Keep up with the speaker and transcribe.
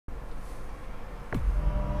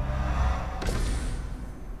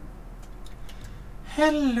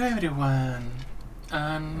Hello everyone,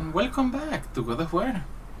 and welcome back to God of War.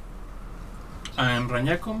 I'm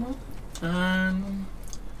Ranyakomo, and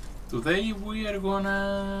today we are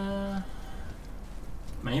gonna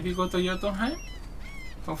maybe go to Jotunheim,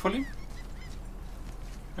 hopefully.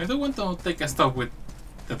 I do want to take a stop with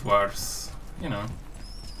the dwarves, you know.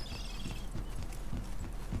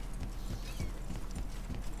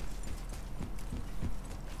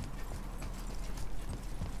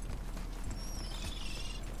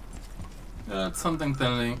 But something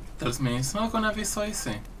tells me it's not gonna be so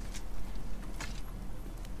easy.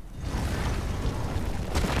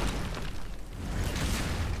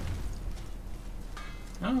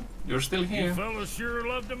 Oh, you're still here. You fellas sure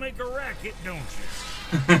love to make a racket, don't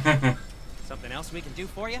you? Something else we can do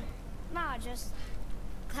for you? Nah, just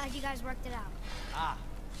glad you guys worked it out. Ah.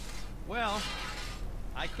 Well,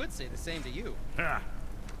 I could say the same to you. Ha!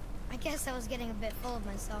 I guess I was getting a bit full of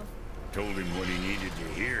myself. Told him what he needed to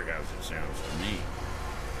hear, how's it sounds to me.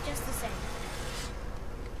 Just the same.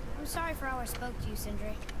 I'm sorry for how I spoke to you,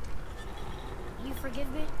 Sindri. You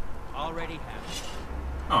forgive me? Already have.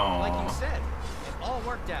 Aww. Like you said, it all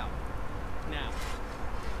worked out. Now,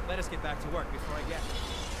 let us get back to work before I get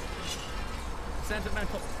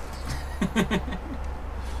sentimental.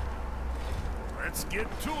 Let's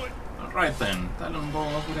get to it. Alright then, Talon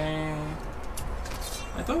Bow upgrade.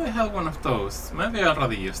 I thought I had one of those. Maybe I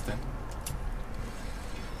already used it.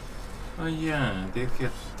 Oh yeah, I did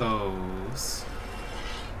get those.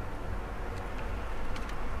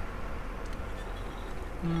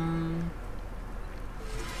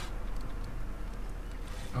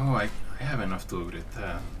 Oh, I have enough to upgrade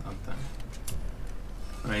that, don't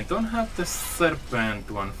I? I don't have the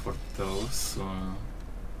serpent one for those, so...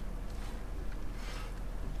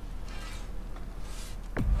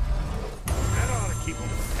 That ought to keep them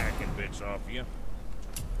hacking bits off you.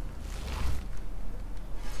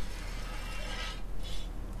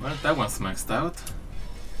 Well, that one's maxed out.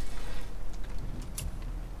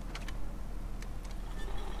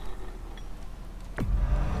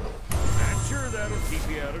 I'm sure that'll keep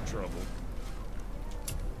you out of trouble.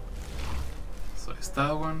 So is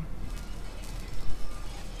that one.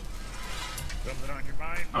 Something on your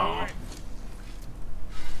mind, Oh. boy?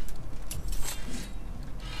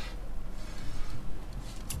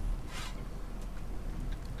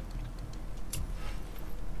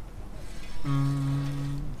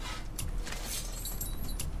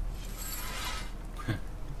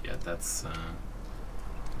 Yeah, that's not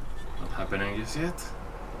happening just yet.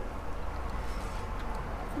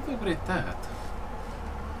 Could upgrade that.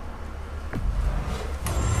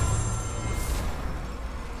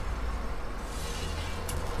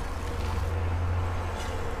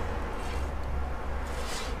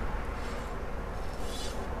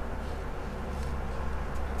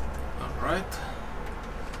 Alright.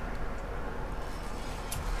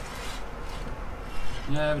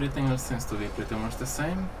 Yeah, everything else seems to be pretty much the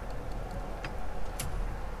same.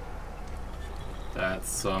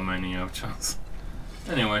 That's so many options.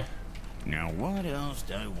 Anyway. Now what else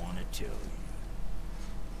do I want to tell you?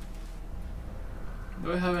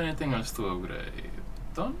 Do I have anything else to upgrade?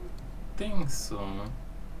 Don't think so.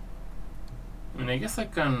 I mean, I guess I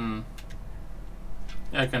can...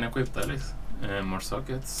 Yeah, I can equip tallies. More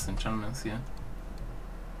sockets, enchantments, yeah.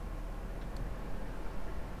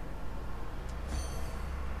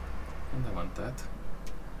 And I want that.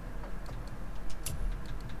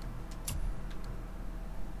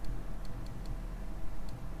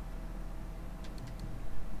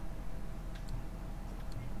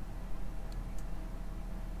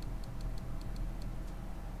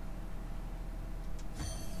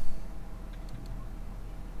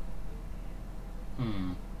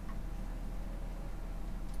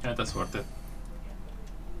 Yeah, that's worth it.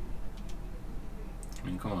 I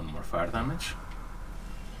mean, come on, more fire damage.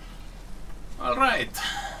 Alright.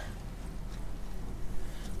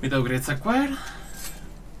 With upgrades acquired.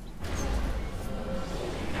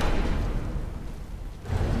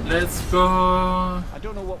 Let's go. I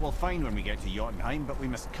don't know what we'll find when we get to Jotunheim, but we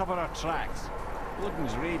must cover our tracks.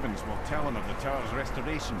 Odin's ravens will tell him of the tower's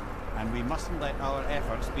restoration, and we mustn't let our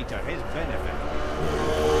efforts be to his benefit.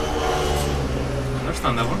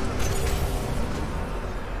 Understandable.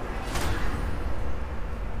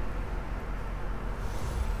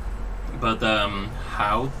 But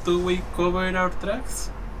how do we cover our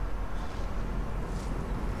tracks?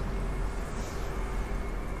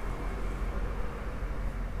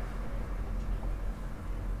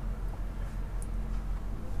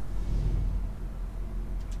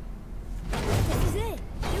 This is it.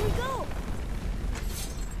 Here we go.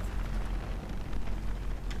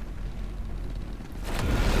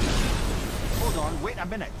 wait a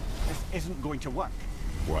minute. This isn't going to work.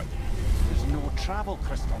 What? There's no travel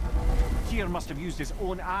crystal. Tyr must have used his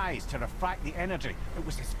own eyes to refract the energy. It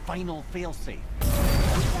was his final failsafe.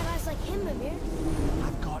 You've got eyes like him, Mimir.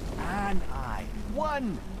 I've got an eye.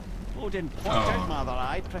 One! Odin plucked out my other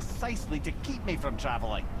eye precisely to keep me from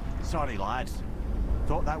traveling. Sorry, lads.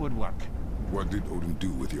 Thought that would work. What did Odin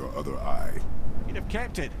do with your other eye? He'd have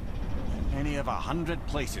kept it. Any of 100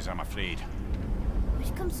 places, I'm afraid.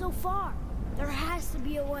 We've come so far. There has to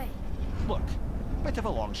be a way. Look, bit of a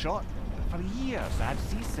long shot. But for years, I'd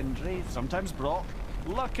see Sindri, sometimes Brock,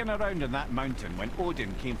 lurking around in that mountain when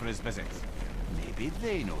Odin came for his visits. Maybe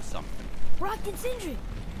they know something. Brock and Sindri.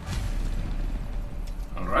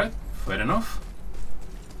 Alright, fair enough.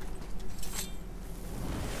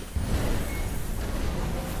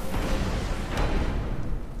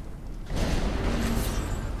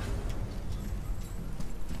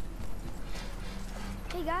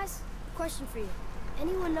 Hey guys, question for you.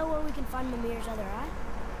 Anyone know where we can find Mimir's other eye?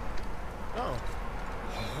 Oh.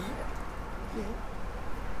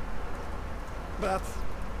 That's...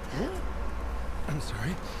 I'm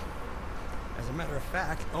sorry. As a matter of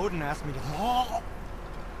fact, Odin asked me to...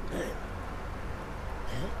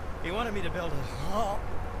 He wanted me to build a...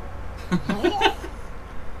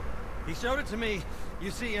 He showed it to me,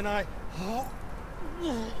 you see, and I...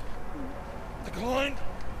 declined.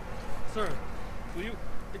 Sir, will you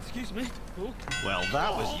excuse me? Ooh. Well,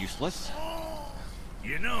 that was useless.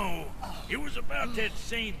 You know, it was about that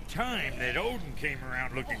same time that Odin came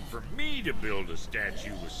around looking for me to build a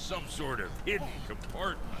statue with some sort of hidden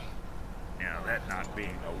compartment. Now, that not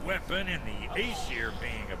being a weapon and the Aesir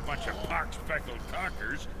being a bunch of pox-speckled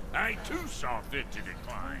cockers, I too saw fit to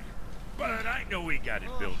decline. But I know he got it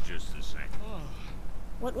built just the same.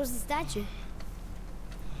 What was the statue?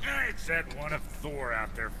 It's that one of Thor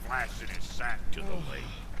out there flashing his sack to the lake.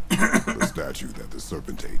 The statue that the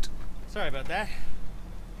serpent ate. Sorry about that.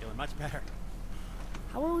 Feeling much better.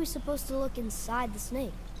 How are we supposed to look inside the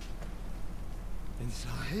snake?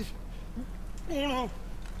 Inside? Oh no!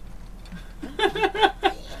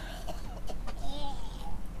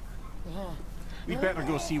 We better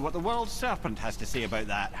go see what the world serpent has to say about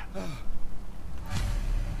that.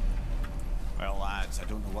 Well, lads, I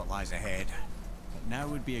don't know what lies ahead, but now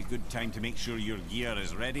would be a good time to make sure your gear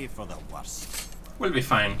is ready for the worst. We'll be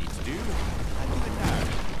fine. Need to do, and do it now.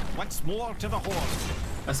 Once more to the horse.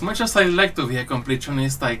 As much as I like to be a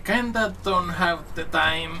completionist, I kinda don't have the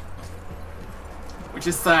time. Which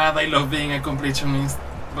is sad, I love being a completionist,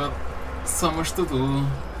 but so much to do.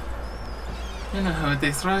 You know how it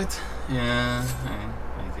is, right? Yeah,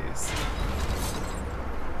 I guess.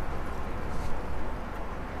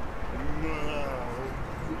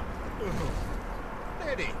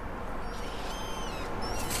 Ready.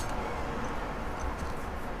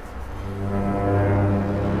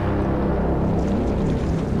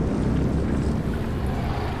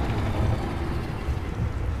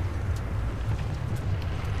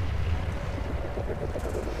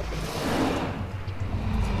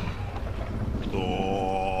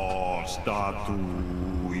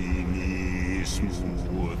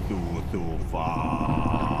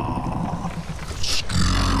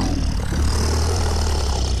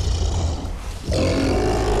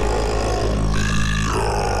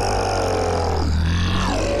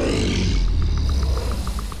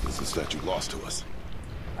 Is the statue lost to us?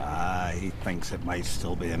 He thinks it might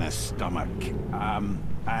still be in his stomach.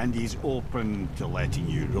 And he's open to letting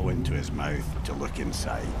you roll into his mouth to look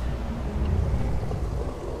inside.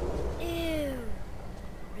 Ew.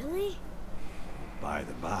 Really? By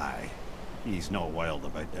the by, he's not wild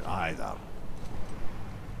about it either.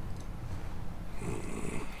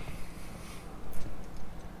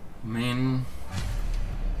 I mean,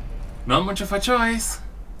 not much of a choice.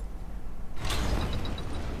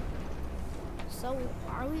 So,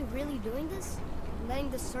 are we really doing this?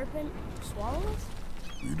 Letting the serpent swallow us?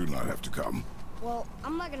 You do not have to come. Well,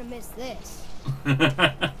 I'm not gonna miss this.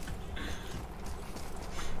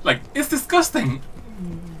 Like, it's disgusting,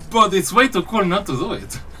 but it's way too cool not to do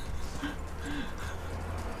it.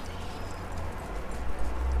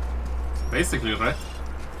 Basically, right?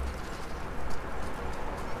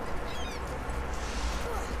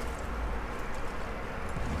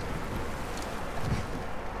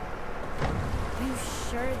 You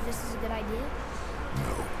sure this is a good idea?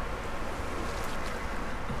 No.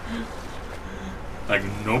 Like,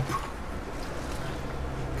 nope.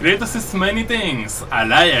 Kratos is many things. A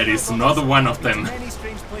liar is not one of them. Many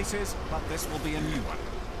strange places, but this will be a new one.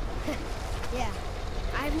 Yeah.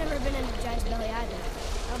 I've never been in a giant's belly either.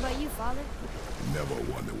 How about you, Father? Never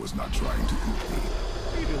one that was not trying to eat me.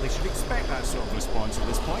 We really should expect that sort of response at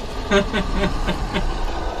this point.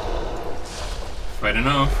 Fair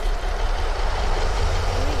enough.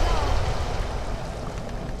 Here we go.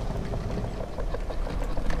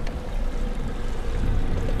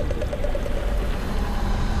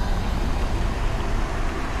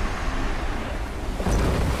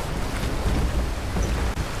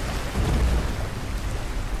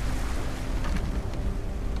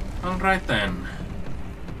 Alright then.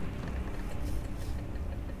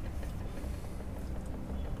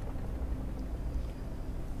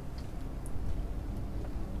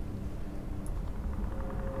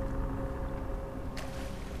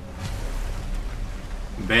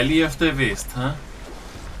 Belly of the Beast, huh?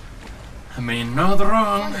 I mean, not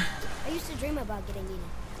wrong. I used to dream about getting eaten.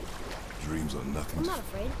 Dreams are nothing I'm to... not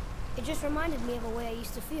afraid. It just reminded me of a way I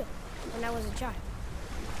used to feel when I was a child.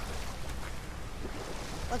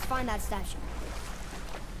 Let's find that statue.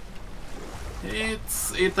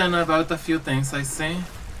 It's eaten about a few things, I see.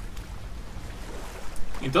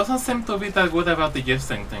 It doesn't seem to be that good about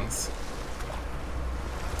digesting things.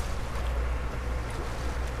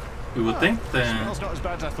 You would think the... Smells not as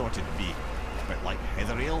bad as I thought it'd be. A bit like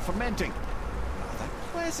heather ale fermenting. Rather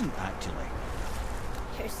pleasant, actually.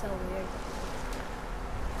 You're so weird.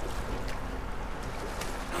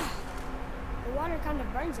 The water kind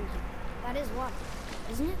of burns in here. That is water,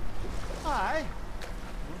 isn't it? Aye.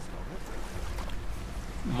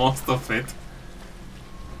 most of it.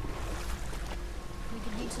 We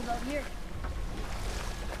could use it out here.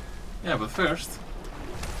 Yeah, but first...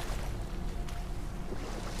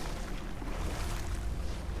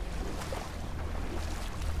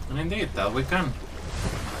 And indeed, that we can.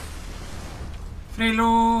 Free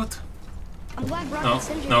loot! I'm glad Rock No, and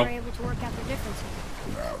Sindri no. were able to work out their differences.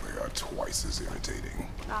 Now they are twice as irritating.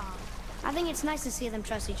 I think it's nice to see them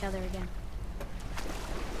trust each other again.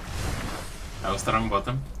 That was the wrong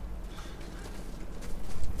button.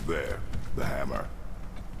 There, the hammer.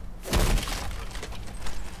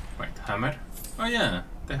 Wait, hammer? Oh yeah,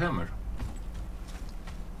 the hammer.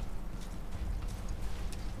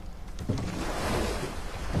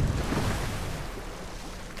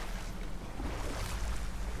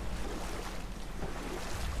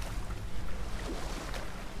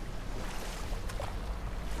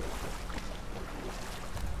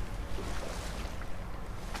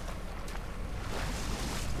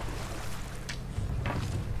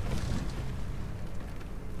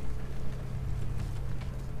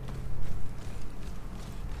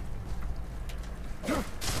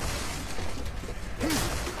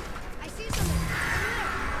 I see something.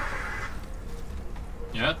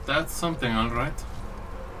 Yeah, that's something, alright.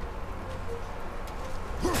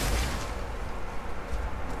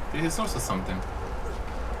 This is also something.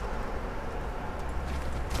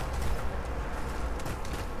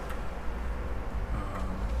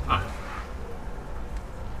 Ah,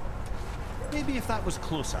 Maybe if that was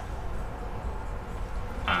closer.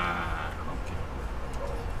 okay.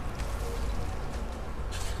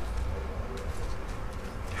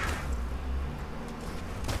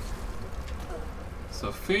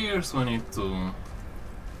 So first we need to...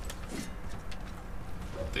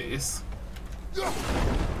 this.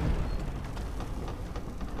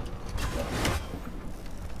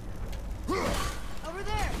 Over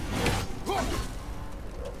there.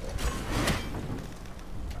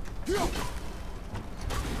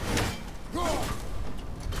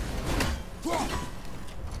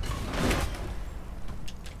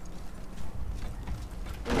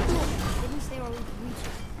 Didn't say where we could reach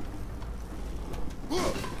it.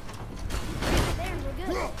 There, we're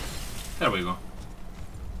good. There we go.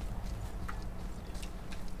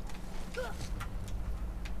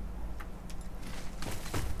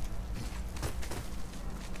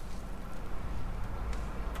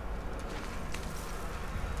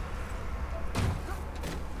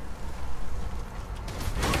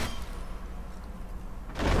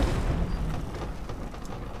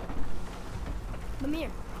 Mimir,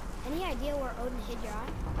 any idea where Odin hid your eye?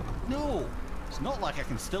 No, it's not like I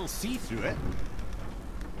can still see through it.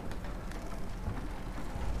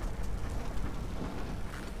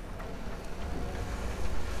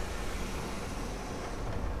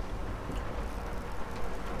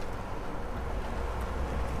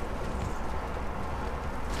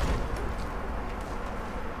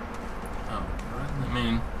 Alright, I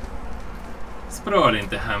mean... it's probably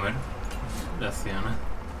inte hammer. That's gärna.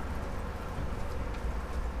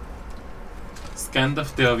 It's kind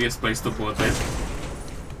of the obvious place to put it.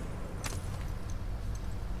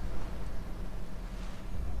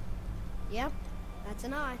 Yep, that's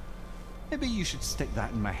an eye. Maybe you should stick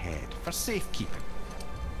that in my head for safekeeping.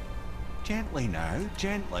 Gently now,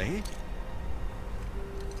 gently.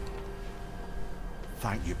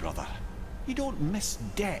 Thank you, brother. You don't miss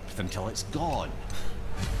depth until it's gone.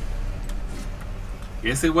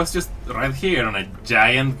 Guess it was just right here on a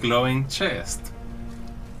giant glowing chest.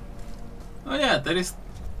 Oh yeah, that is...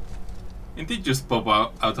 It did just pop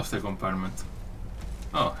out of the compartment.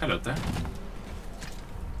 Oh, hello there.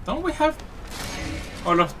 Don't we have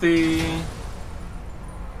all of the...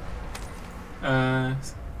 Yeah,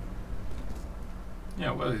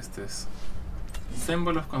 what is this?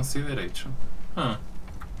 Symbol of consideration. Huh.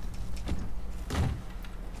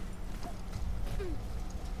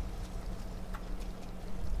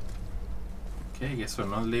 Okay, guess we're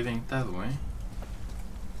not leaving that way.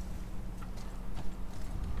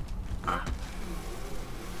 Ah.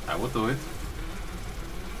 I will do it.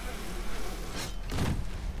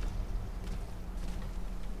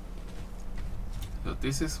 So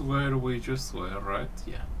this is where we just were, right?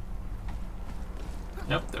 Yeah.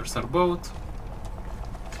 Yep, there's our boat.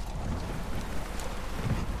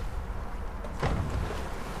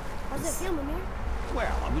 How's it feel, Mimir?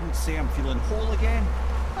 Well, I wouldn't say I'm feeling whole again,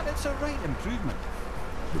 but it's a right improvement.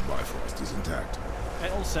 The Bifrost is intact.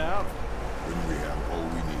 It'll serve. Then we have all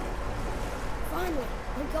we need. Finally,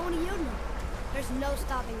 we're going to Jotunheim. There's no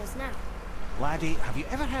stopping us now. Laddie, have you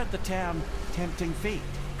ever heard the term tempting fate?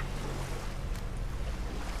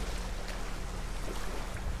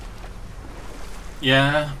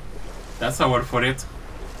 Yeah, that's a word for it.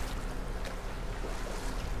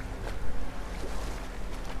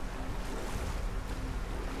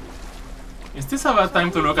 Is this a bad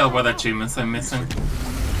time to look at what achievements I'm missing?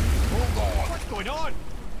 What's going on?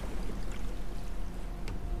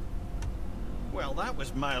 Well, that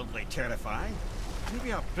was mildly terrifying.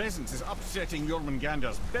 Maybe our presence is upsetting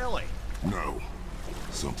Jormungandr's belly. No.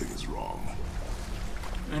 Something is wrong.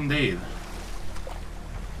 Indeed.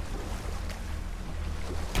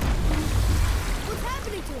 What's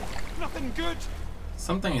happening to him? Nothing good.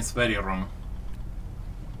 Something is very wrong.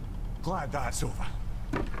 Glad that's over.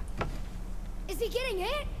 Is he getting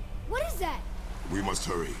hit? What is that? We must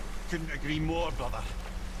hurry. Couldn't agree more, brother.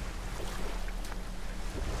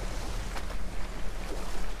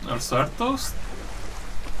 Also Artos?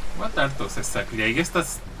 What Artos exactly? I guess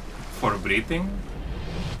that's for breathing.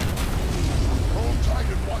 Hold tight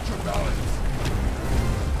and watch your balance.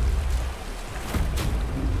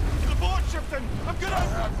 The board shifting! I'm gonna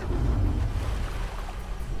have you!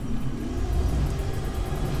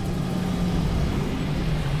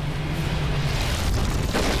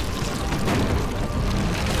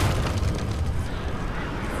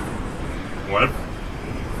 What?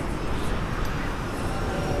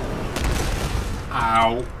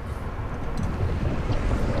 Ow.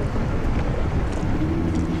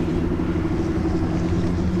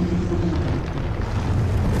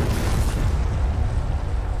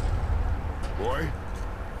 Boy?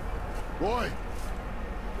 Boy!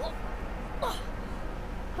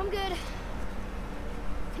 I'm good. I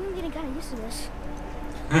think I'm getting kind of used to this.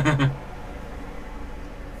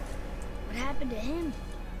 What happened to him?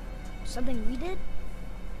 Something we did?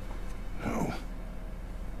 No.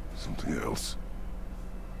 Something else.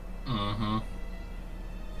 Mm-hmm.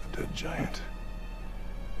 A dead giant.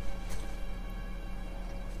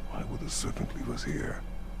 Why would the serpent leave us here?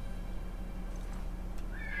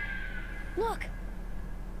 Look!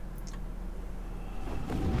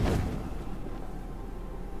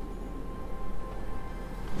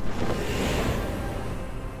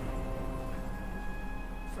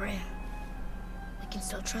 Freya. We can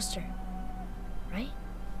still trust her, right?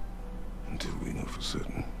 Until we know for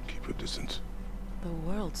certain, keep her distance. The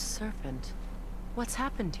world's serpent. What's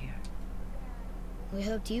happened here? We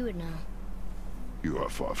hoped you would know. You are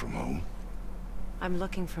far from home. I'm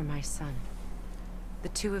looking for my son. The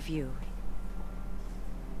two of you.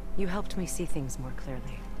 You helped me see things more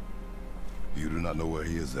clearly. You do not know where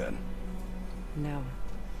he is then? No.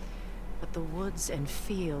 But the woods and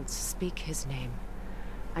fields speak his name.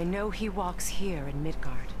 I know he walks here in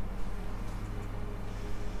Midgard.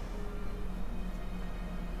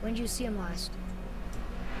 When did you see him last?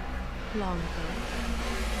 Long ago.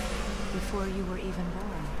 Before you were even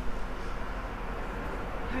born.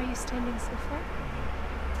 Why are you standing so far from me?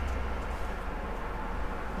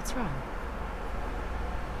 What's wrong?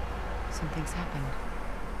 Something's happened.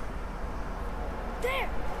 There!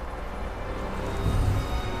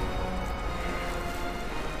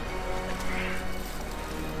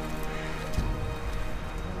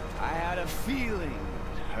 I had a feeling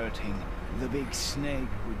that hurting the big snake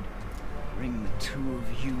would bring the two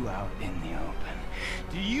of you out in the open.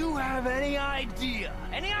 Do you have any idea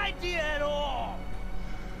at all,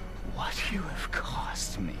 what you have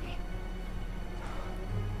cost me?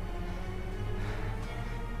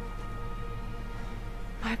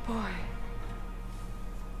 My boy.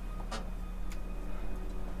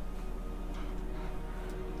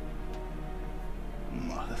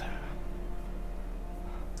 Mother.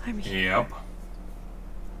 I'm here. Yep.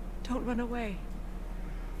 Don't run away.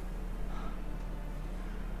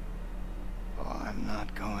 Oh, I'm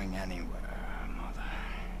not going anywhere, Mother.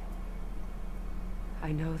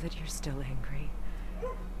 I know that you're still angry.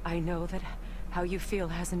 I know that how you feel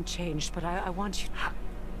hasn't changed, but I want you...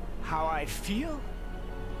 How I feel?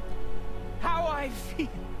 How I feel?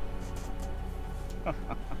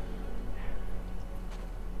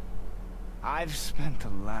 I've spent the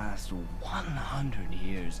last 100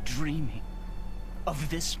 years dreaming of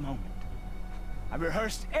this moment. I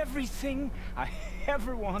rehearsed everything I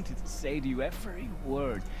ever wanted to say to you, every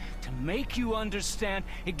word, to make you understand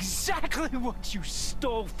exactly what you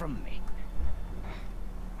stole from me.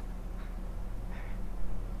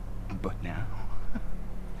 But now,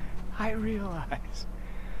 I realize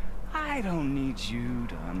I don't need you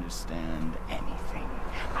to understand anything.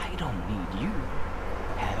 I don't need you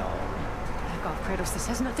at all. Back off, Kratos. This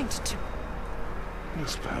has nothing to do...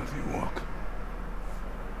 This path you walk,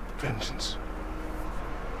 vengeance,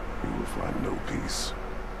 you will find no peace.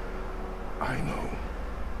 I know.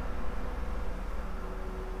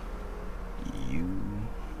 You...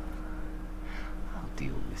 I'll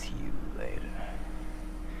deal with you later.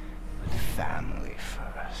 But family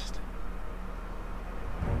first.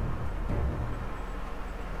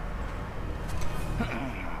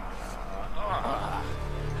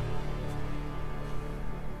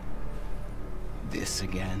 This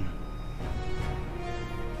again?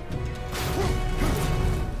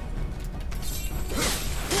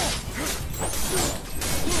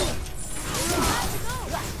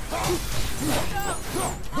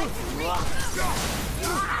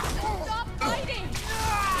 Stop fighting!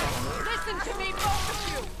 Listen to me, both of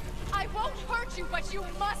you! I won't hurt you, but you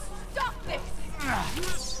must stop this!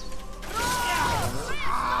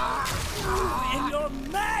 And your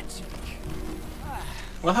magic!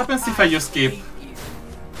 What happens if I just keep...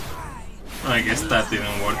 I guess that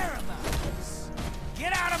didn't work.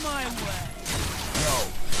 Get out of my way!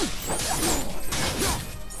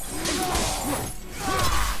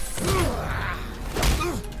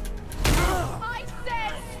 I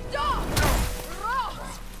said stop!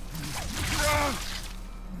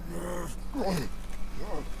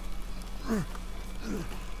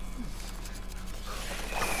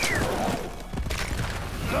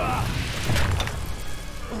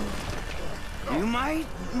 You might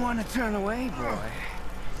want to turn away, boy.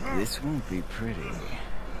 This won't be pretty.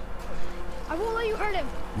 I won't let you hurt him.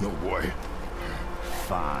 No, boy.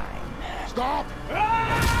 Fine. Stop!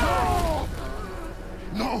 No!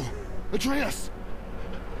 No! Atreus!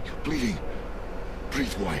 You're bleeding.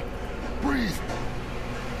 Breathe, boy. Breathe!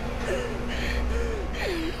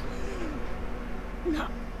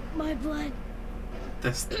 Not my blood.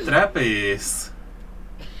 The strap is...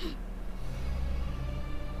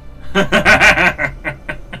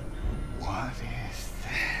 What is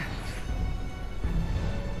that?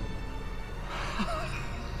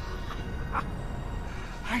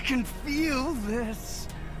 I can feel this.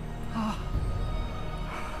 Oh.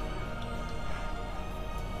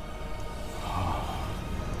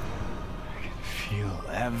 I can feel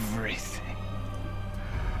everything.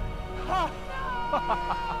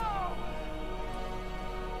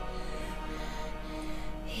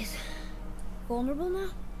 He's vulnerable now?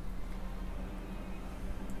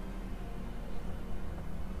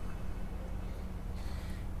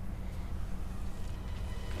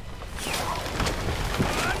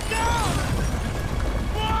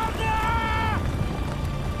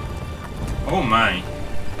 Oh my.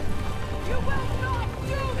 You will not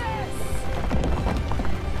do this!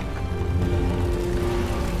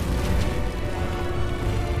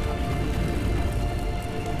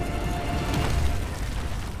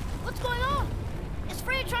 What's going on? Is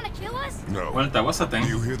Freya trying to kill us? No. Well, that was a Do thing.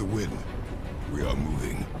 you hear the wind? We are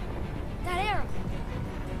moving. That arrow.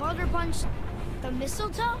 Baldur punched the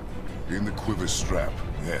mistletoe? In the quiver strap,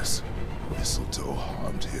 yes. Mistletoe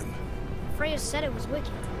harmed him. Freya said it was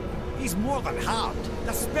wicked. He's more than harmed.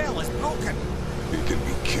 The spell is broken. He can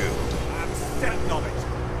be killed. I'm certain of it.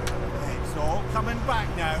 It's all coming back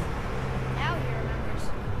now. Now he remembers.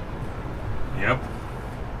 Yep.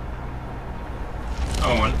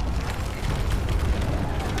 Oh well.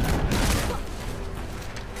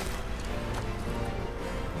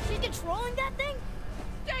 She's controlling that thing?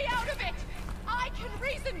 Stay out of it! I can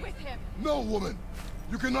reason with him! No, woman!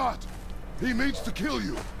 You cannot! He means to kill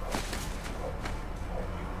you!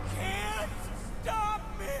 Can't stop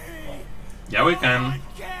me! Yeah, we can.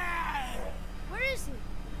 Where is he?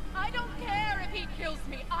 I don't care if he kills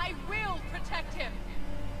me.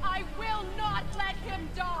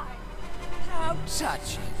 Don't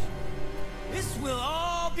touch it. This will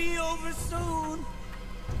all be over soon.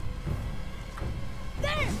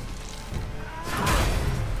 There!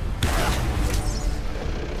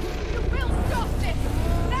 You will stop this!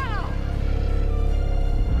 Now!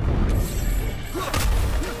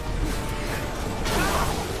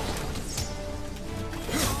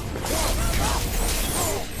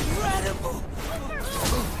 Incredible!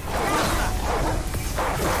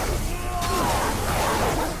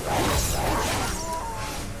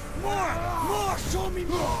 More! Show me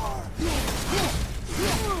more!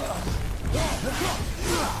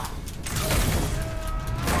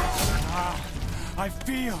 I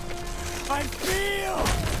feel!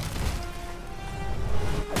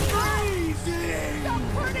 Freezing! Stop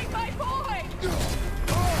hurting my boy!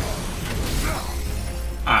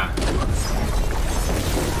 Ah.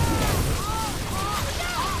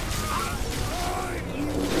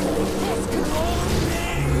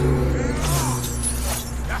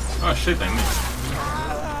 Oh shit, I missed.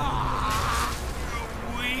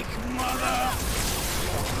 Weak mother!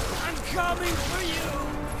 I'm coming for you!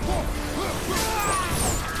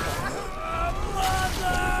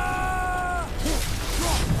 Mother!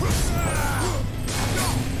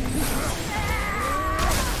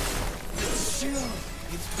 It's chill.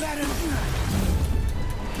 It's better.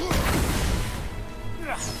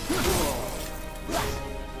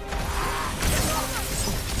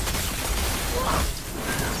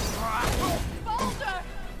 Boulder!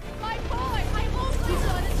 My boy! I only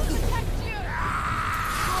wanted to protect you!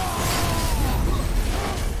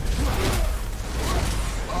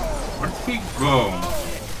 Where'd he go?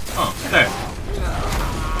 Oh, there.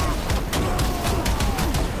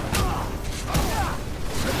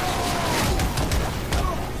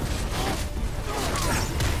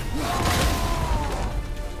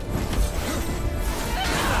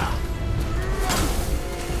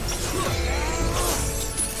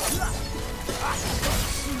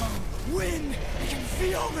 Wind! I can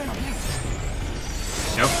feel them!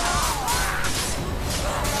 Yep.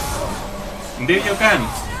 Indeed you can.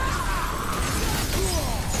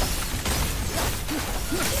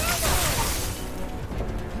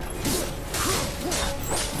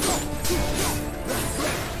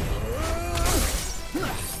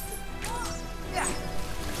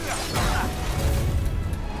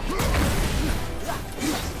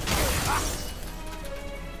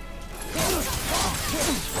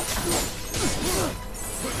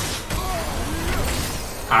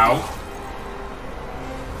 Ow.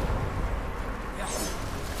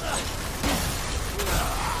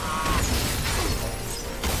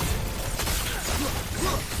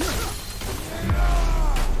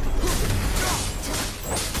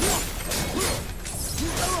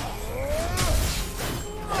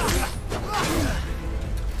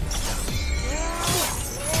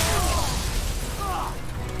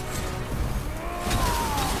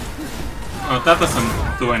 Oh, that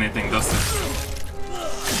doesn't do anything, does it?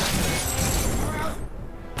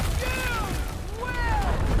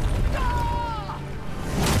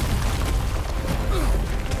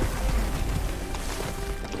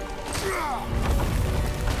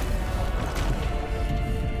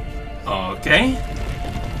 Okay.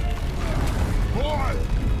 Boy!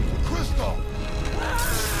 Crystal!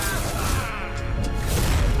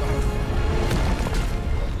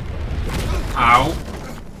 Ow.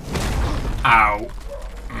 Ow.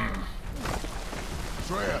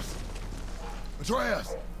 Atreus! Atreus!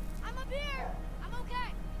 I'm up here. I'm okay.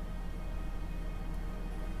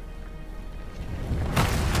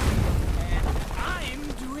 I'm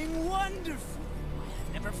doing wonderful.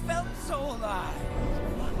 I've never felt so alive.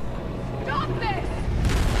 Stop this!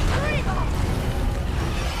 Primo!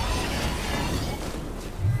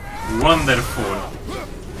 Wonderful.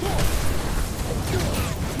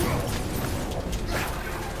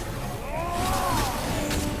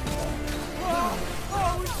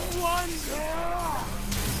 Oh, it's wonderful!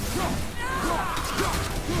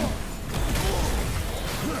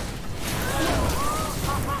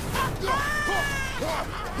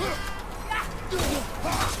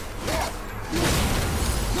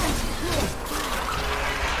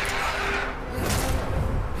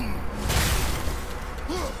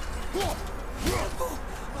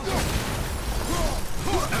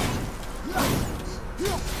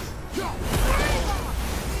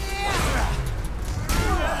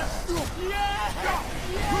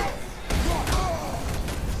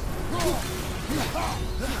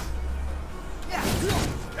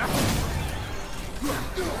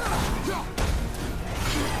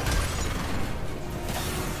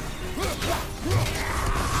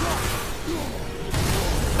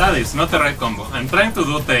 That is not the right combo. I'm trying to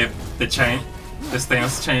do the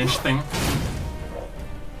stance change thing.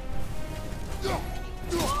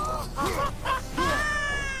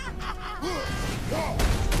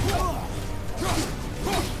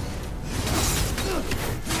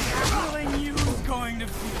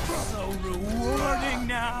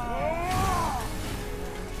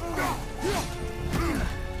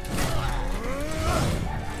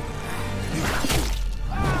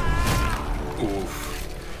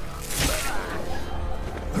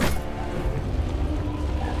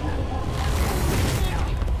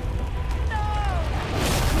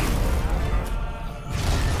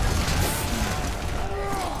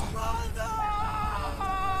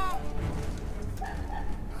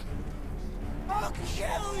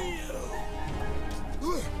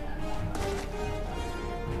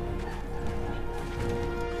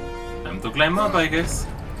 climb up, I guess.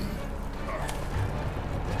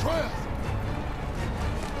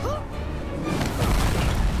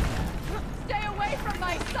 Stay away from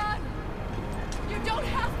my son! You don't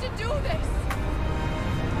have to do this!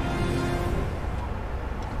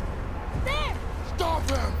 There! Stop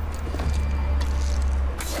him!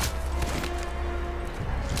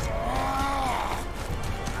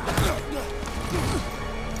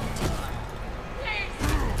 Please!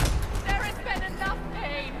 There has been enough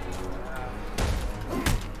pain!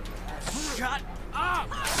 Shut up!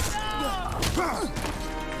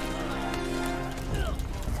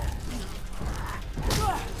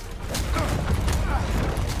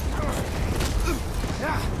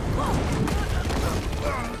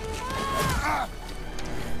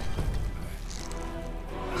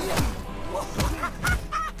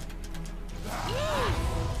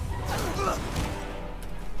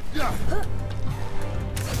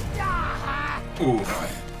 Ooh.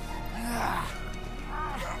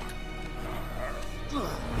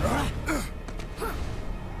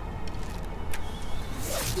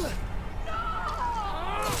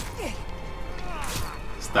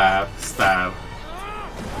 Stab, stab.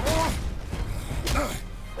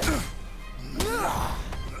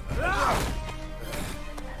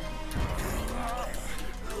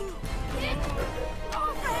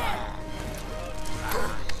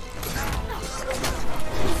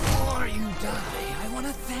 Before you die, I want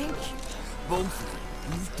to thank you. Both of you.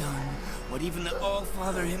 You've done what even the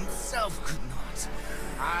All-Father himself could not.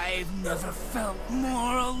 I've never felt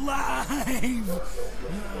more alive. Ironic,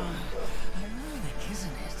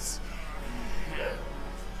 isn't it?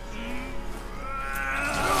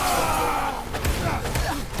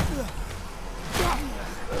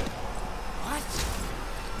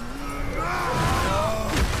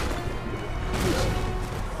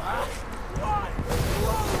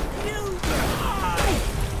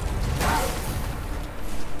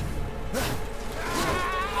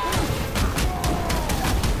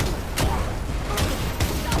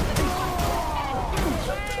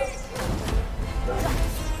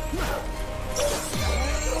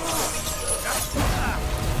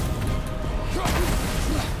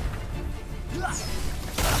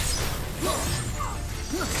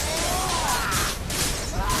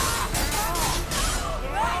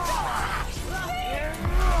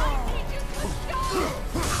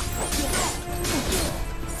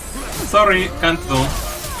 Sorry, can't do.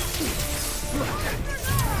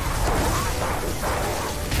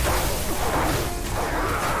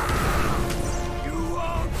 You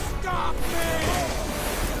won't stop me!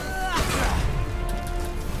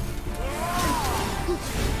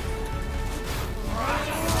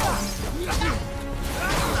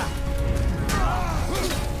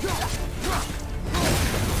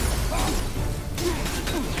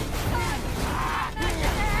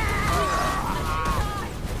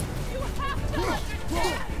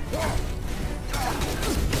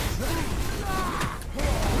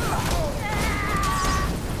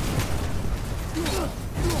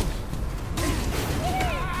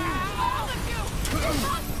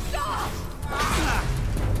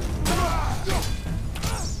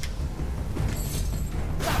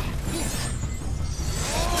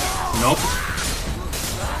 Nope.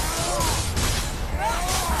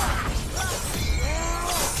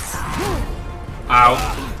 Ow.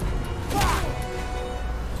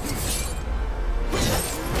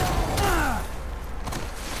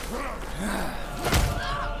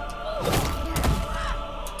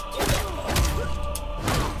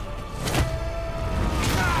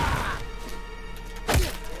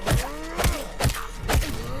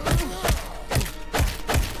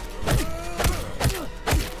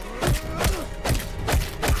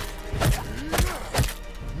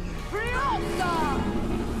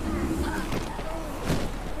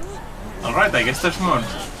 Alright, I guess there's more. Look!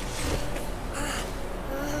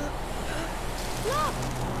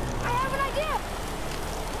 I have an idea!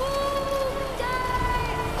 Boom!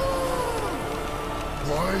 Die! Ooh!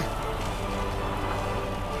 Boy?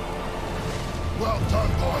 Well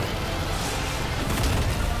done, boy.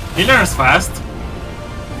 He learns fast.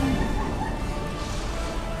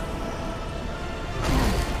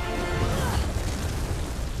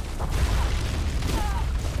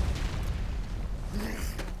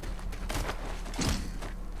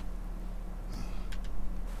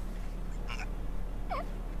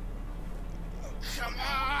 Come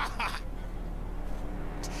on!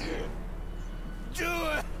 Do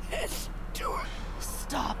it! Do it!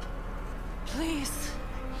 Stop. Please.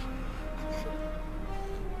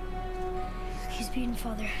 He's beaten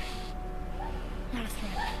Father. Not a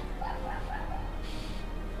threat.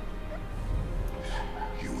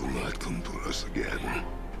 You will not come to us again.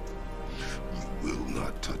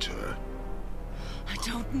 not touch her. I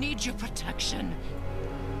don't need your protection.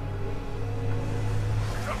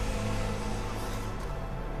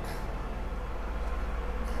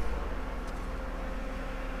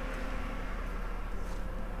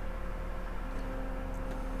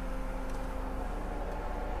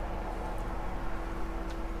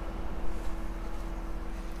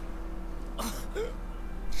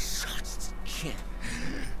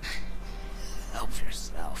 Help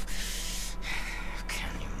yourself. Can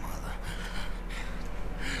you, Mother?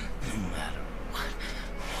 No matter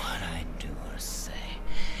what I do or say,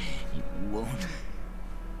 you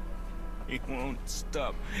won't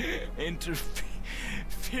stop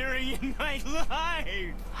interfering in my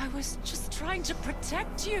life. I was just trying to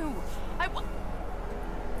protect you.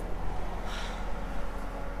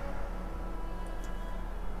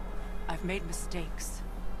 I've made mistakes.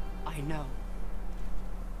 I know.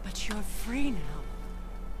 But you're free now.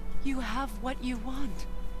 You have what you want.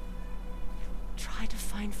 Try to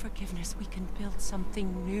find forgiveness. We can build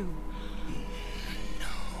something new.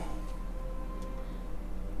 No.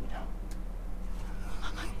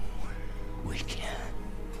 We can't.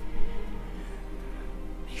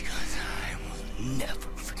 Because I will never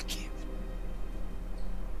forgive.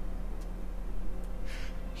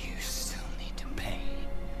 You still need to pay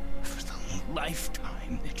for the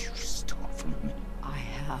lifetime that you stole from me. I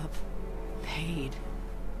have paid.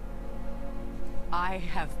 I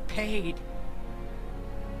have paid.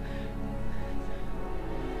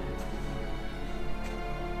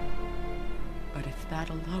 But if that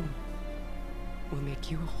alone will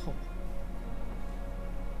make you whole,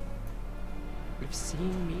 if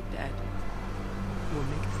seeing me dead will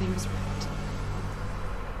make things right,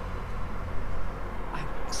 I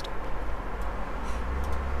won't stop.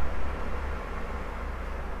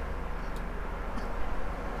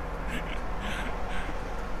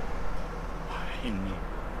 I know.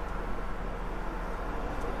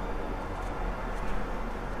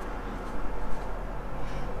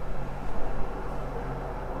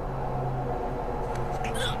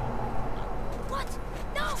 What?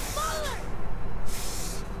 No, Father!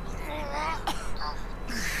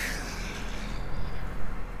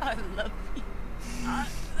 I love you.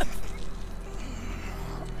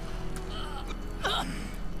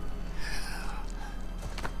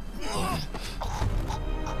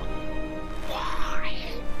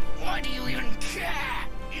 Why do you even care?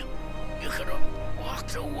 You could have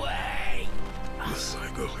walked away. The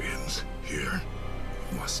cycle ends here.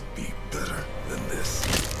 Must be better than this.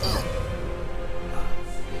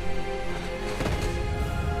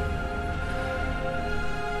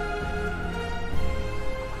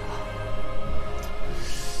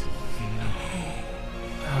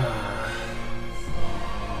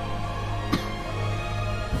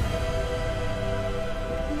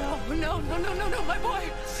 No, my boy!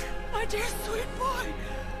 My dear sweet boy!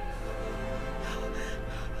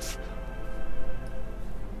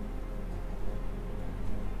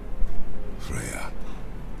 Freya.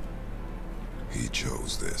 He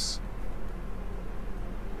chose this.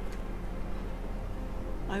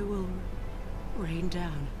 I will rain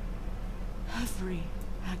down every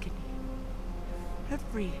agony,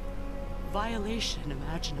 every violation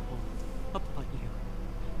imaginable upon you.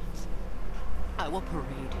 I will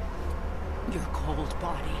parade your cold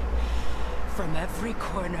body from every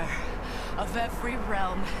corner of every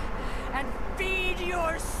realm and feed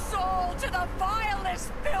your soul to the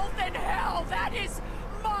vilest filth in hell. That is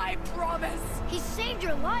my promise. He saved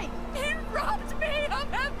your life. He robbed me of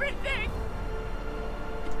everything.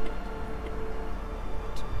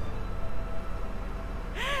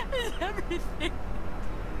 Everything.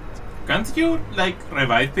 Can't you, like,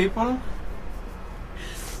 revive people?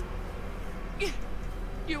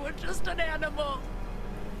 You were just an animal.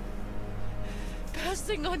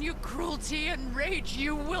 Passing on your cruelty and rage,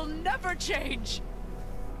 you will never change.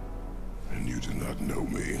 And you do not know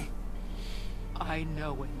me. I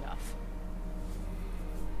know enough.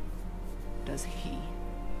 Does he?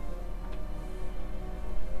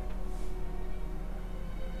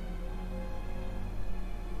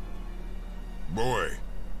 Boy.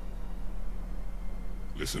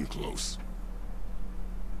 Listen close.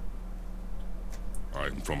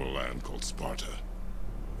 I'm from a land called Sparta.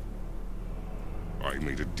 I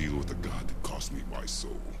made a deal with a god that cost me my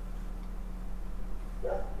soul.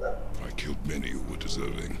 I killed many who were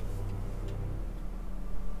deserving.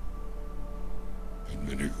 And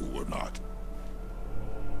many who were not.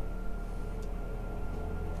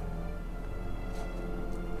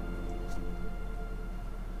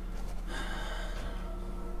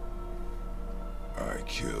 I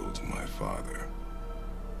killed my father.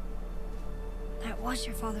 That was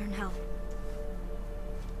your father in hell.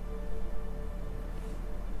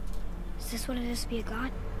 Is this what it is to be a god?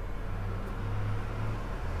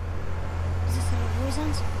 Is this how it always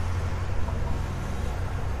ends?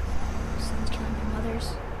 Sons killing your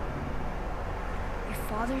mothers? Your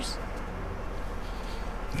fathers?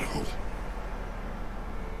 No.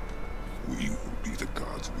 We will be the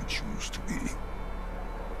gods we choose to be.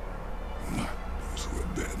 Not those who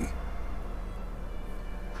have been.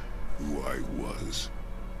 Who I was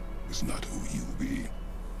is not who you be.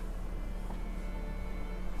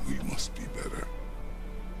 We must be better.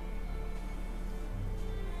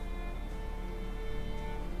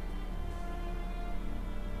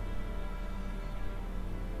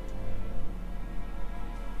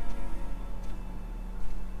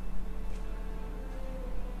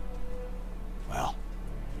 Well,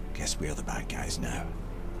 guess we're the bad guys now.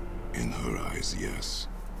 In her eyes, yes.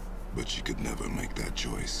 But she could never make that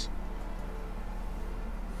choice.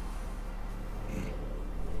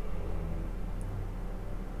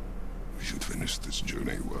 We should finish this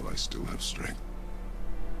journey while I still have strength.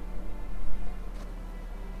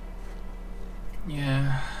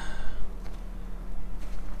 Yeah.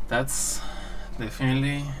 That's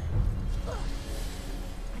definitely...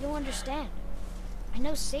 I don't understand. I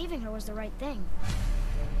know saving her was the right thing.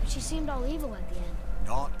 But she seemed all evil at the end.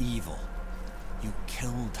 Not evil. You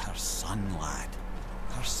killed her son, lad.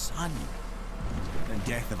 Her son. The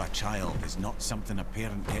death of a child is not something a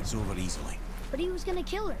parent gets over easily. But he was gonna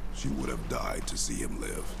kill her. She would have died to see him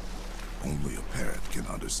live. Only a parent can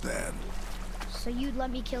understand. So you'd let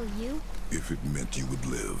me kill you? If it meant you would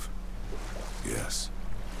live. Yes.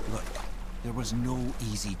 Look, there was no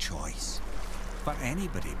easy choice. For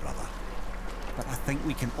anybody, brother. But I think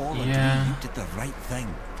we can all agree you did the right thing.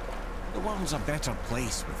 The world's a better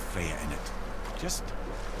place with Freya in it. Just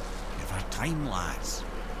give her time, lads.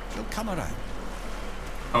 She'll come around.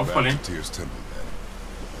 Hopefully. Back to Tyr's temple then.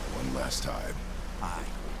 One last time. Aye.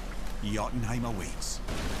 Jotunheim awaits.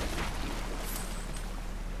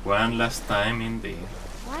 One last time indeed.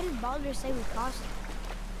 Why did Baldur say we cost him?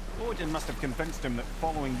 Odin must have convinced him that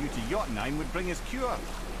following you to Jotunheim would bring his cure.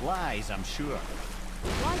 Lies, I'm sure.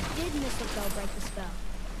 Why did Mistletoe break the spell?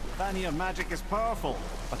 Vanir magic is powerful,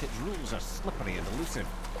 but its rules are slippery and elusive.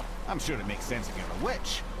 I'm sure it makes sense if you're a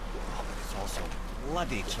witch. Oh, but it's also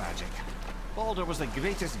bloody tragic. Baldur was the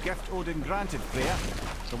greatest gift Odin granted Freya.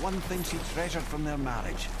 The one thing she treasured from their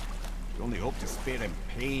marriage. She only hoped to spare him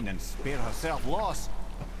pain and spare herself loss.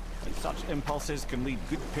 And such impulses can lead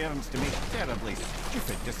good parents to make terribly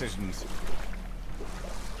stupid decisions.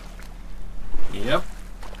 Yep.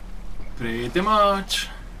 Pretty much.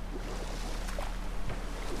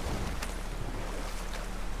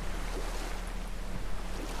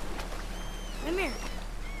 Mimir,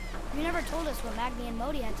 you never told us what Magni and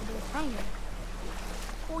Modi had to do with Hrungnir.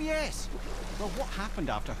 Oh yes. Well, what happened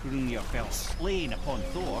after Hrungnir fell slain upon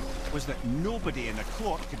Thor was that nobody in the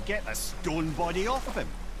court could get the stone body off of him.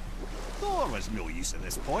 Thor was no use at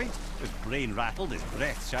this point, his brain rattled, his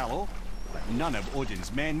breath shallow, but none of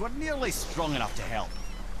Odin's men were nearly strong enough to help.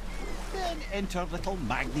 Then enter little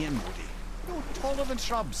Magni and Modi, no taller than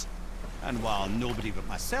shrubs. And while nobody but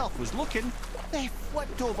myself was looking, they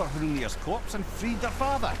flipped over Hrungnir's corpse and freed their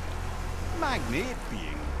father. Magni,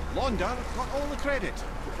 being blonder, got all the credit,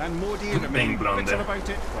 and Modi remained bitter about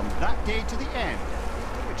it from that day to the end,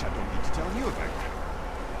 which I don't need to tell you about.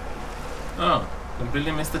 Oh,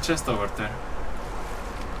 completely missed the chest over there.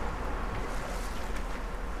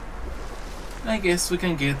 I guess we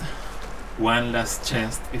can get one last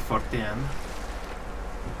chest before the end.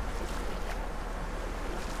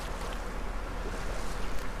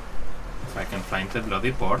 If I can find the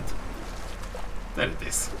bloody port. There it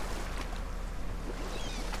is.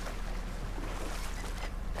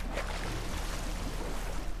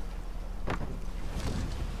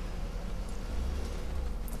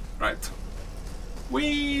 Right.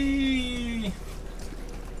 Whee!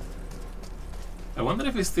 I wonder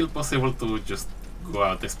if it's still possible to just go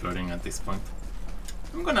out exploring at this point.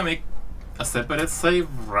 I'm gonna make a separate save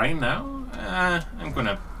right now. I'm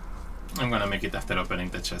gonna make it after opening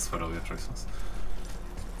the chest for obvious reasons.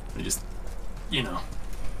 I just, you know,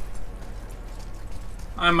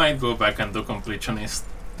 I might go back and do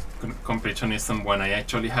completionism when I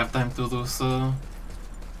actually have time to do so.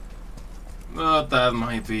 But that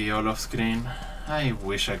might be all off screen. I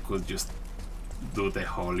wish I could just do the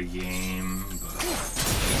whole game, but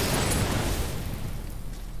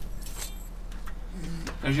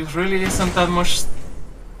there just really isn't that much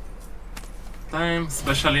time,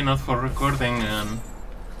 especially not for recording, and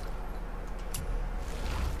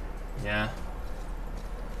yeah.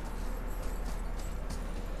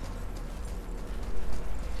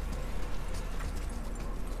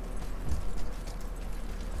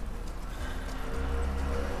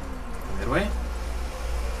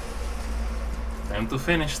 to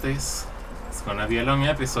finish this. It's gonna be a long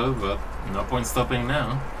episode, but no point stopping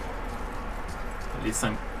now. At least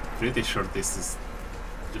I'm pretty sure this is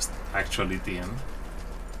just actually the end.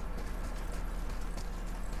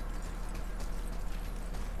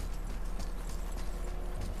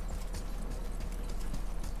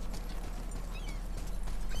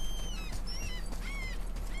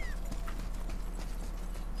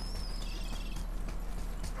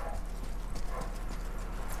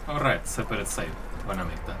 Alright, separate save. Wanna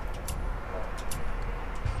make that.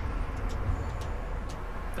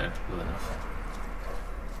 There, good enough.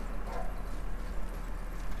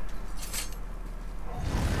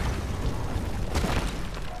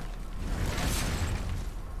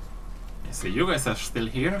 I see you guys are still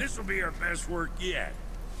here. This will be our best work yet.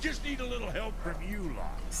 Just need a little help from you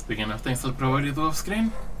lot. Speaking of things I'll probably do off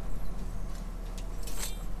screen.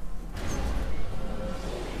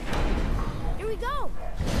 Here we go!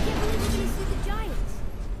 Can't believe we're gonna see the giants.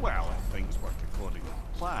 Well, if things work according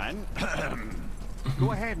to plan,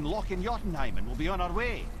 go ahead and lock in Jotunheim and we'll be on our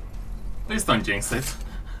way. Please don't jinx it.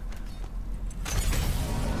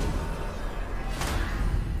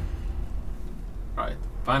 Right,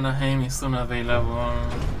 Vanaheim is unavailable.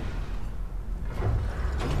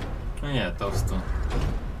 Oh yeah, those two.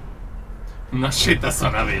 No shit, that's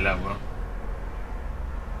unavailable.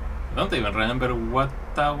 I don't even remember what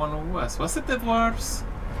that one was. Was it the dwarves?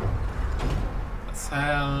 That's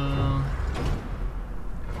hell.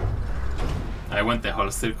 I went the whole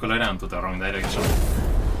circle around to the wrong direction.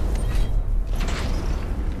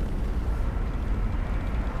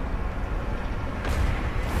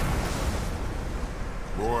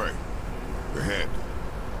 Boy, ahead.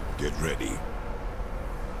 Get ready.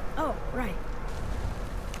 Oh, right.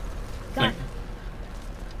 Got it.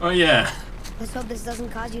 Oh yeah. Let's hope this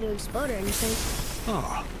doesn't cause you to explode or anything.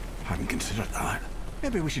 Oh, hadn't considered that.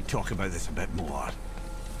 Maybe we should talk about this a bit more.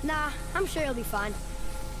 Nah, I'm sure you'll be fine.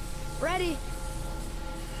 Ready?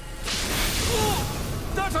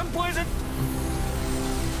 That's unpleasant!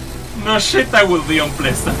 No shit, that will be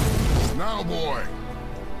unpleasant. Now, boy.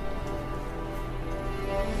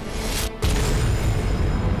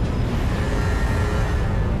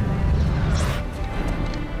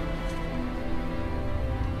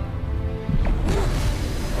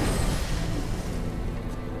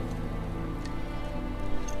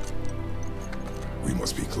 We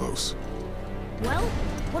must be close. Well,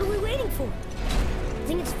 what are we waiting for?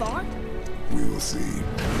 Think it's far? We will see.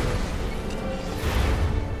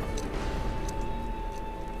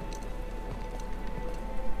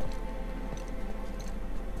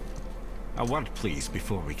 A word, please,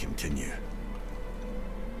 before we continue.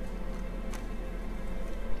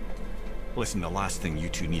 Listen, the last thing you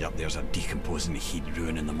two need up there is a decomposing heat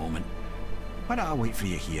ruining the moment. Why don't I wait for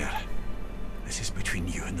you here? This is between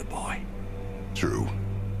you and the boy. True.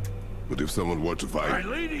 But if someone were to My fight...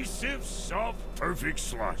 lady sips soft, perfect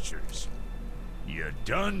sloshers. You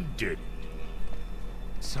done did it.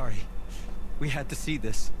 Sorry. We had to see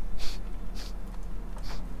this.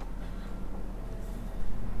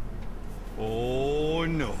 Oh,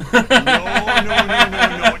 no.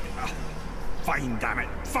 No. Fine, damn it.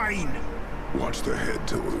 Fine. Watch the head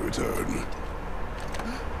till we return.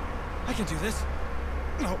 I can do this.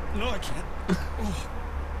 No, I can't. Oh.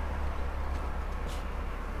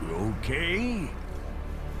 You okay?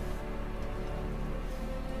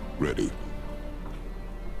 Ready.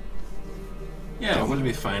 Yeah, we'll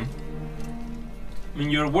be fine. I mean,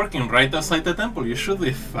 you're working right outside the temple, you should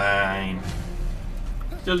be fine.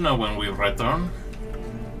 You'll know when we return.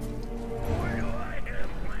 Why do I have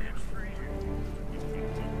plans for you?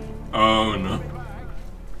 Oh no.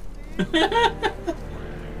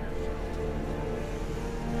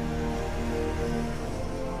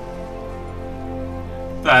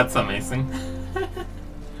 That's amazing.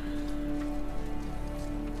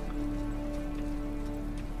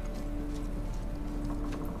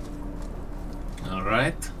 All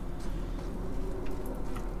right.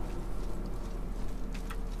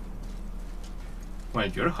 Well,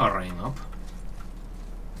 you're hurrying up.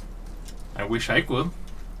 I wish I could.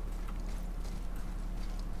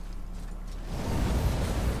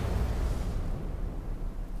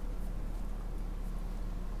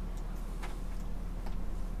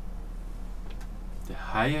 The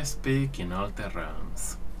highest peak in all the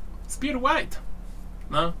realms. Spear White!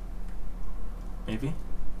 No? Maybe?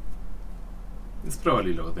 It's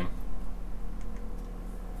probably loading.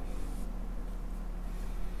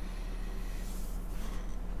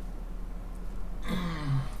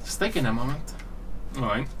 It's taking a moment.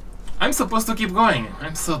 Alright. I'm supposed to keep going.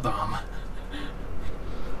 I'm so dumb.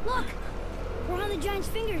 Look! We're on the giant's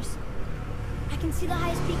fingers. I can see the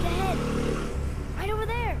highest peak ahead. Right over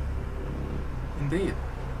there. Indeed.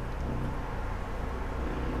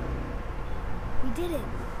 We did it.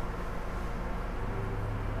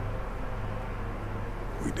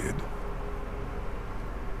 We did.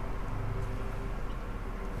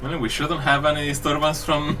 Well, we shouldn't have any disturbance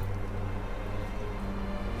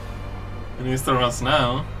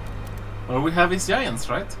now. All we have is giants,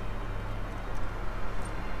 right?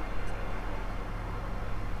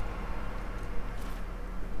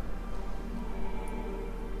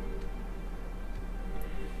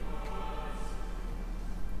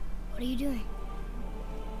 What are you doing?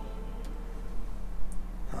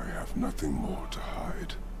 I have nothing more to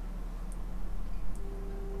hide.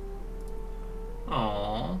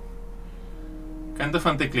 Aww. Kind of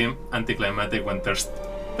anticlimactic when there's...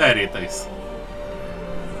 There it is.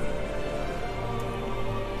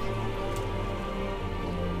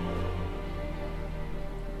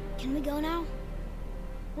 Can we go now?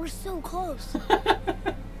 We're so close.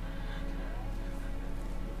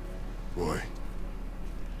 Boy.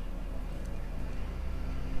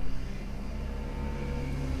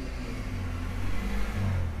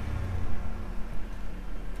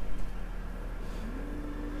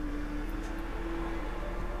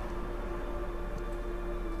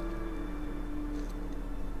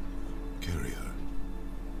 Carry her.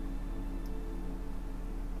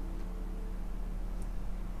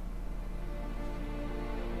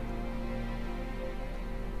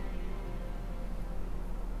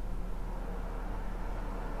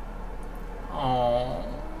 Aww.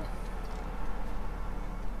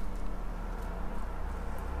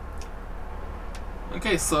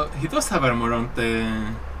 Okay, so he does have armor on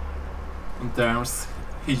the arms.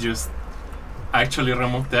 He just actually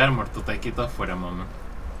removed the armor to take it off for a moment.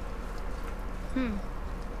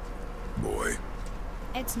 Boy.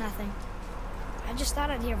 It's nothing. I just thought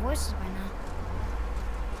I'd hear voices by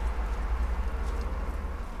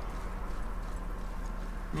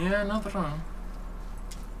now. Yeah, not wrong.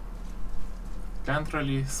 Can't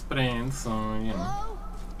really sprint, so you know. Hello?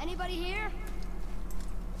 Anybody here?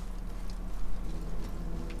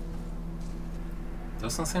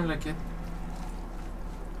 Doesn't seem like it.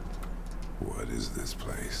 What is this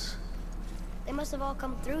place? They must have all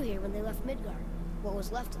come through here when they left Midgard. What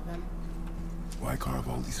was left of them. Why carve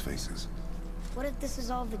all these faces? What if this is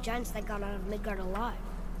all of the giants that got out of Midgard alive?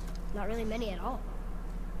 Not really many at all.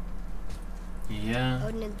 Yeah.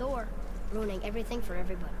 Odin and Thor, ruining everything for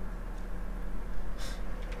everybody.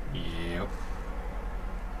 Yep.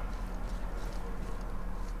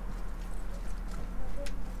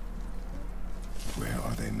 Where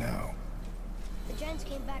are they now? The giants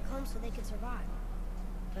came back home so they could survive.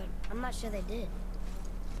 But I'm not sure they did.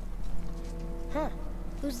 Huh.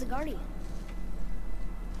 Who's the guardian?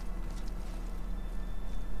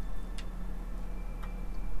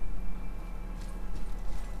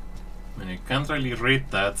 I mean, I can't really read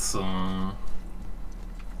that, so...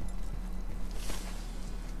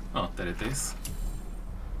 Oh, there it is.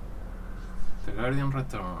 The Guardian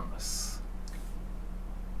returns.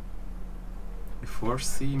 We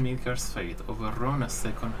foresee Midgard's fate, overrun a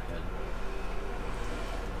second hell.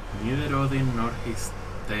 Neither Odin nor his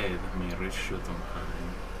dead may reach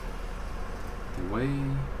Jotunheim. The way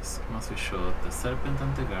must be shut, the serpent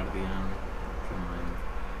and the guardian remain.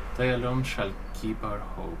 They alone shall keep our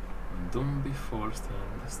hope, when doom be forced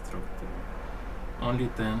and indestructible. Only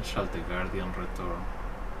then shall the guardian return.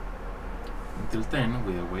 Until then,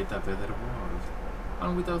 we await a better world,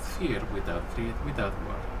 and without fear, without greed, without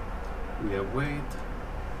war. We await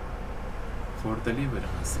for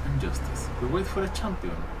deliverance and justice. We wait for a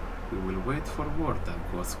champion. We will wait for war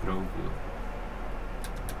that gods grow good.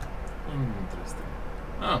 Interesting.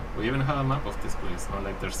 Oh, we even have a map of this place, not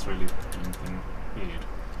like there's really anything here.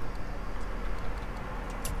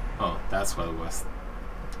 Oh, that's what it was.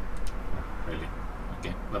 Really?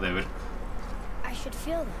 Okay, whatever. I should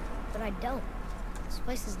feel that, but I don't. This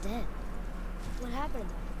place is dead. What happened to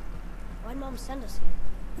them? Why'd Mom send us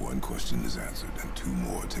here? One question is answered and two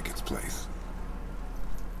more take its place.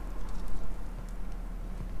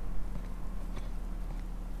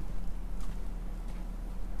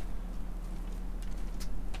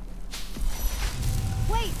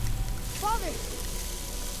 Wait! Father!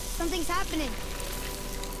 Something's happening.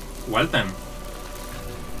 Well then.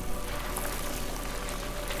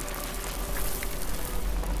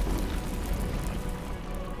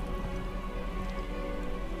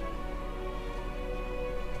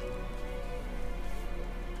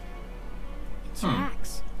 It's your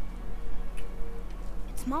axe.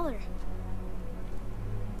 It's Mother.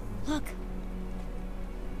 Look.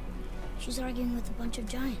 She's arguing with a bunch of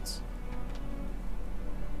giants.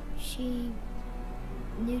 She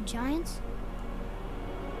knew giants?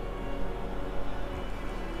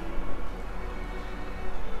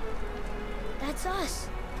 It's us.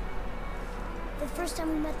 The first time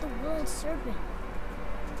we met the world serpent.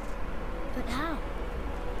 But how?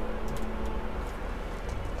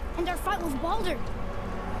 And our fight with Baldur.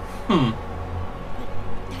 But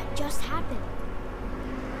that just happened.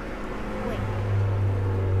 Wait.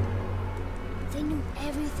 They knew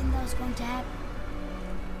everything that was going to happen.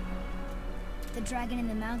 The dragon in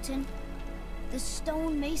the mountain, the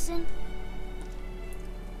stone mason,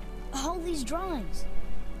 all these drawings.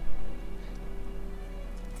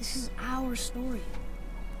 This is our story.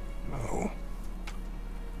 No.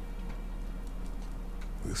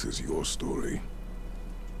 This is your story.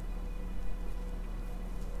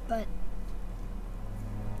 But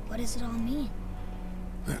what does it all mean?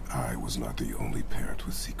 That I was not the only parent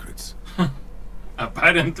with secrets.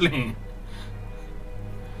 Apparently.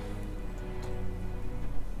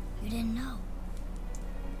 You didn't know.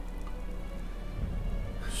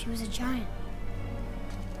 She was a giant.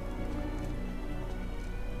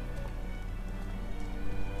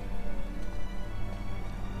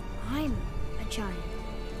 I'm a giant.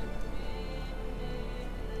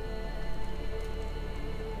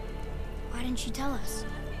 Why didn't you tell us?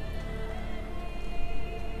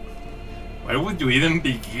 Where would you even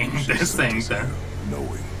begin this thing then? Knowing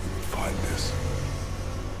we would find this.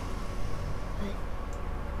 But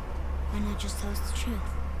why not just tell us the truth?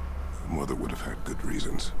 Your mother would have had good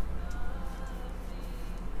reasons.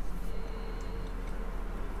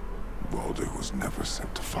 Baldur was never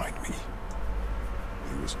sent to find me.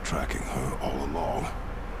 He was tracking her all along,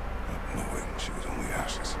 not knowing she was only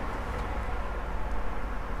ashes.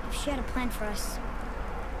 If she had a plan for us,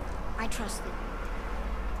 I trust it.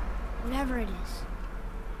 Whatever it is.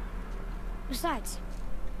 Besides,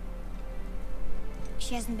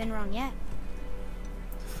 she hasn't been wrong yet.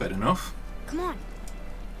 Fair enough. Come on.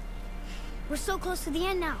 We're so close to the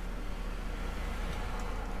end now.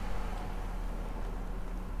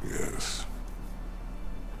 Yes.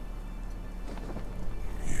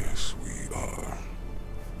 Yes, we are.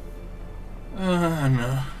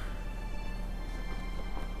 No.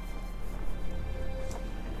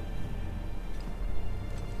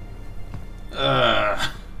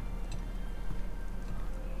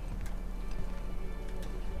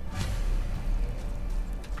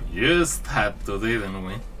 Just had to, didn't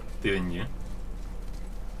we? Didn't you?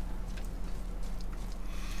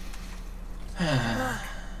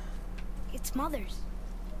 It's Mother's.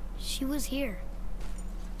 She was here.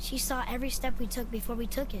 She saw every step we took before we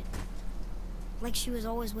took it. Like she was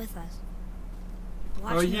always with us.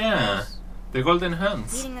 Oh Watching yeah, us, the golden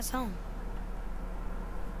hands. leading us home.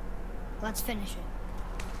 Let's finish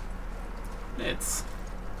it. Let's.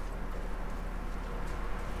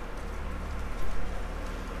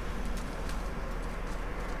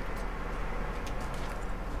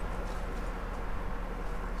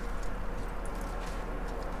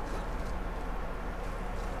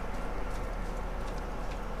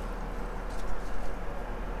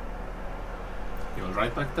 You all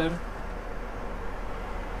right back there?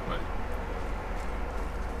 Well,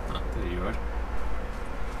 there you are.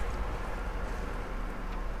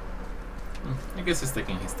 I guess he's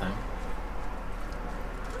taking his time.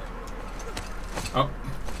 Oh,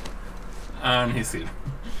 and he's here.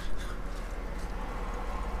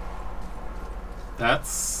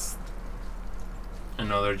 That's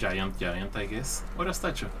another giant, I guess. Or a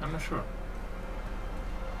statue, I'm not sure.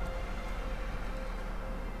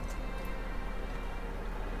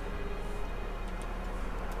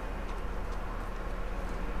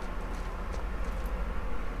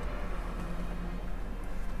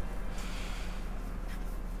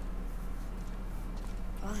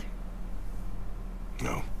 Father.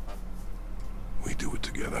 No. We do it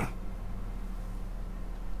together.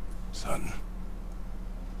 Son.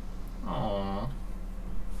 Aww.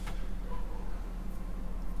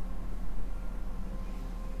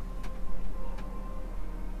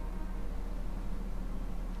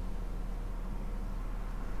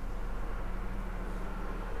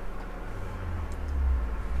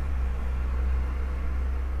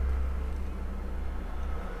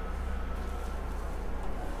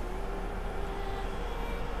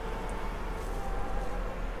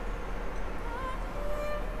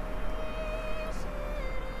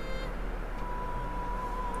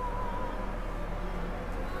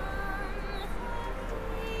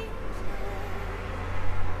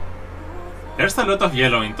 There's a lot of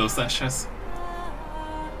yellow in those ashes.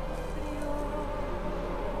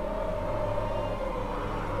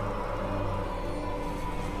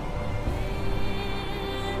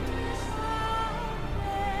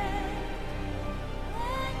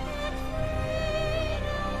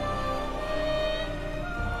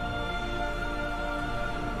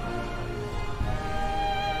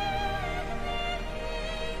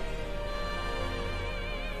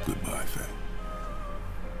 Goodbye, Faye.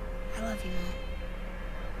 I love you, Mom.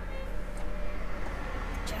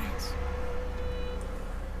 The giants.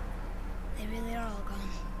 They really are all gone.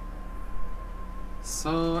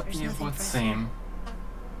 So There's it nothing would for us seem.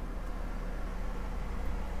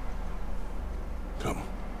 Come.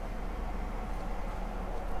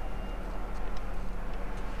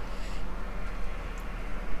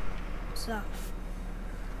 So,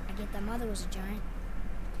 I get that Mother was a giant,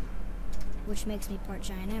 which makes me part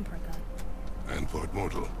giant and part god. And part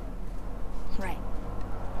mortal. Right.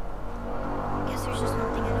 Guess there's just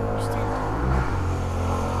one thing I don't understand.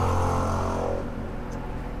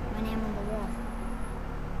 My name on the wall.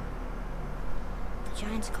 The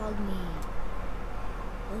giants called me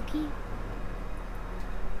Loki?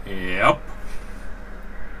 Yep.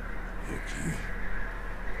 Loki.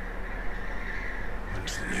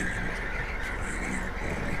 That's the name your mother wanted for you when you were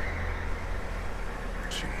born.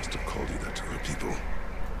 She must have called you that to her people.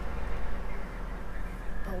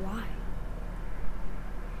 But why?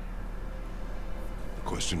 A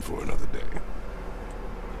question for another day.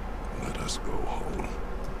 Let us go home.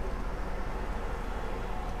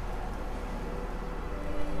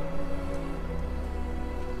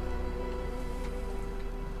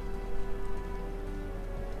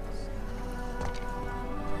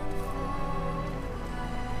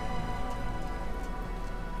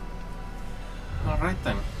 Alright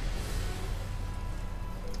then.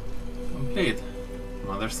 Complete.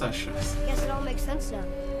 Mother's ashes. Guess it all makes sense now.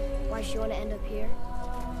 Why she want to end up here?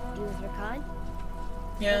 Be with her kind?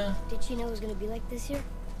 Yeah. Did she know it was going to be like this here?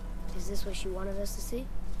 Is this what she wanted us to see?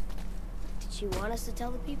 Did she want us to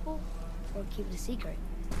tell the people? Or keep it a secret?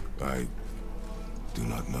 I do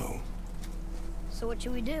not know. So what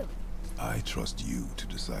should we do? I trust you to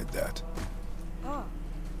decide that. Oh.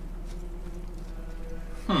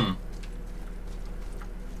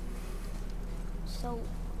 So,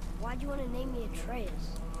 why'd you want to name me Atreus?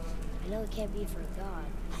 I know it can't be for a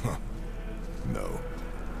god. No.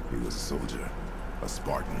 He was a soldier. A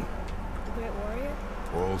Spartan. The great warrior?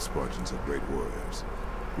 All Spartans are great warriors.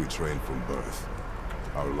 We trained from birth.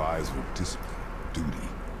 Our lives were discipline, duty,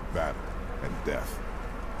 battle, and death.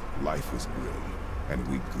 Life was grim, and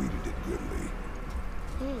we greeted it grimly.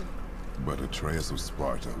 But Atreus of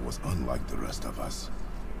Sparta was unlike the rest of us.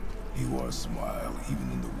 He wore a smile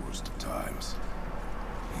even in the worst of times.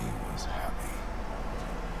 He was happy.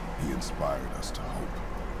 He inspired us to hope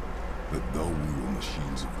that though we were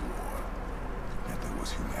machines of war, yet there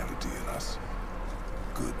was humanity in us.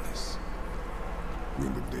 Goodness.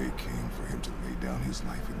 When the day came for him to lay down his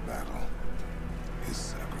life in battle, his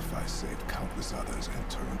sacrifice saved countless others and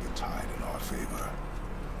turned the tide in our favor.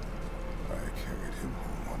 I carried him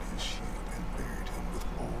home on his shield and buried him with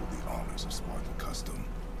all the honors of Spartan custom.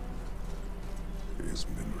 His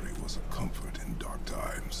memory was a comfort in dark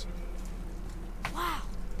times. Wow,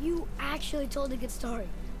 you actually told a good story.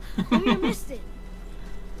 I mean, I missed it.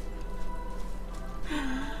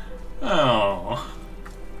 Oh,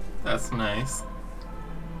 that's nice.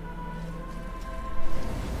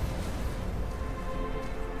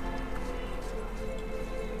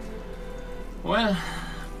 Well,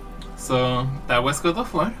 so that was God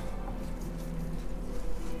of War.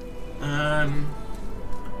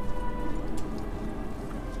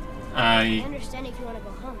 I understand if you want to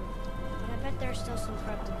go home, but I bet there's still some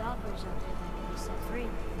corrupted Valkyries out there that can be set free.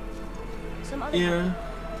 Some other yeah.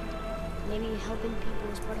 Maybe helping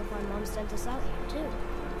people is part of why Mom sent us out here, too.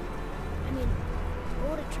 I mean,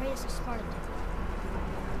 what would Atreus of Sparta do?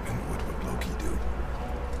 And what would Loki do?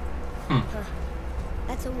 Huh.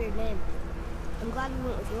 That's a weird name. I'm glad we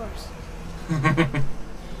went with yours.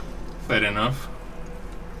 Fair enough.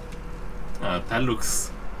 That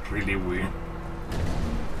looks really weird.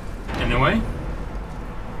 Anyway,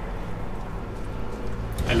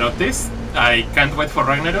 I love this. I can't wait for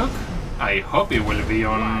Ragnarok. I hope it will be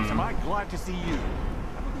on... Right, am I glad to see you?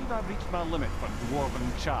 I believe I've reached my limit for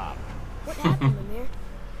dwarven charm. What happened, Amir?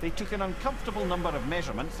 They took an uncomfortable number of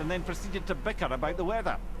measurements and then proceeded to bicker about the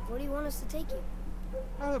weather. Where do you want us to take you?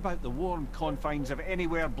 How about the warm confines of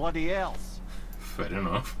anywhere bloody else? Fair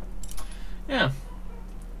enough. Yeah,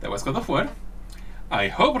 that was God of War. I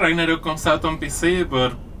hope Ragnarok comes out on PC,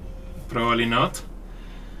 but probably not.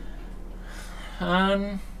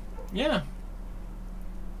 And yeah.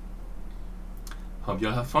 Hope you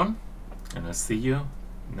all have fun, and I'll see you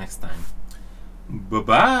next time.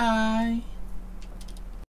 Bye-bye!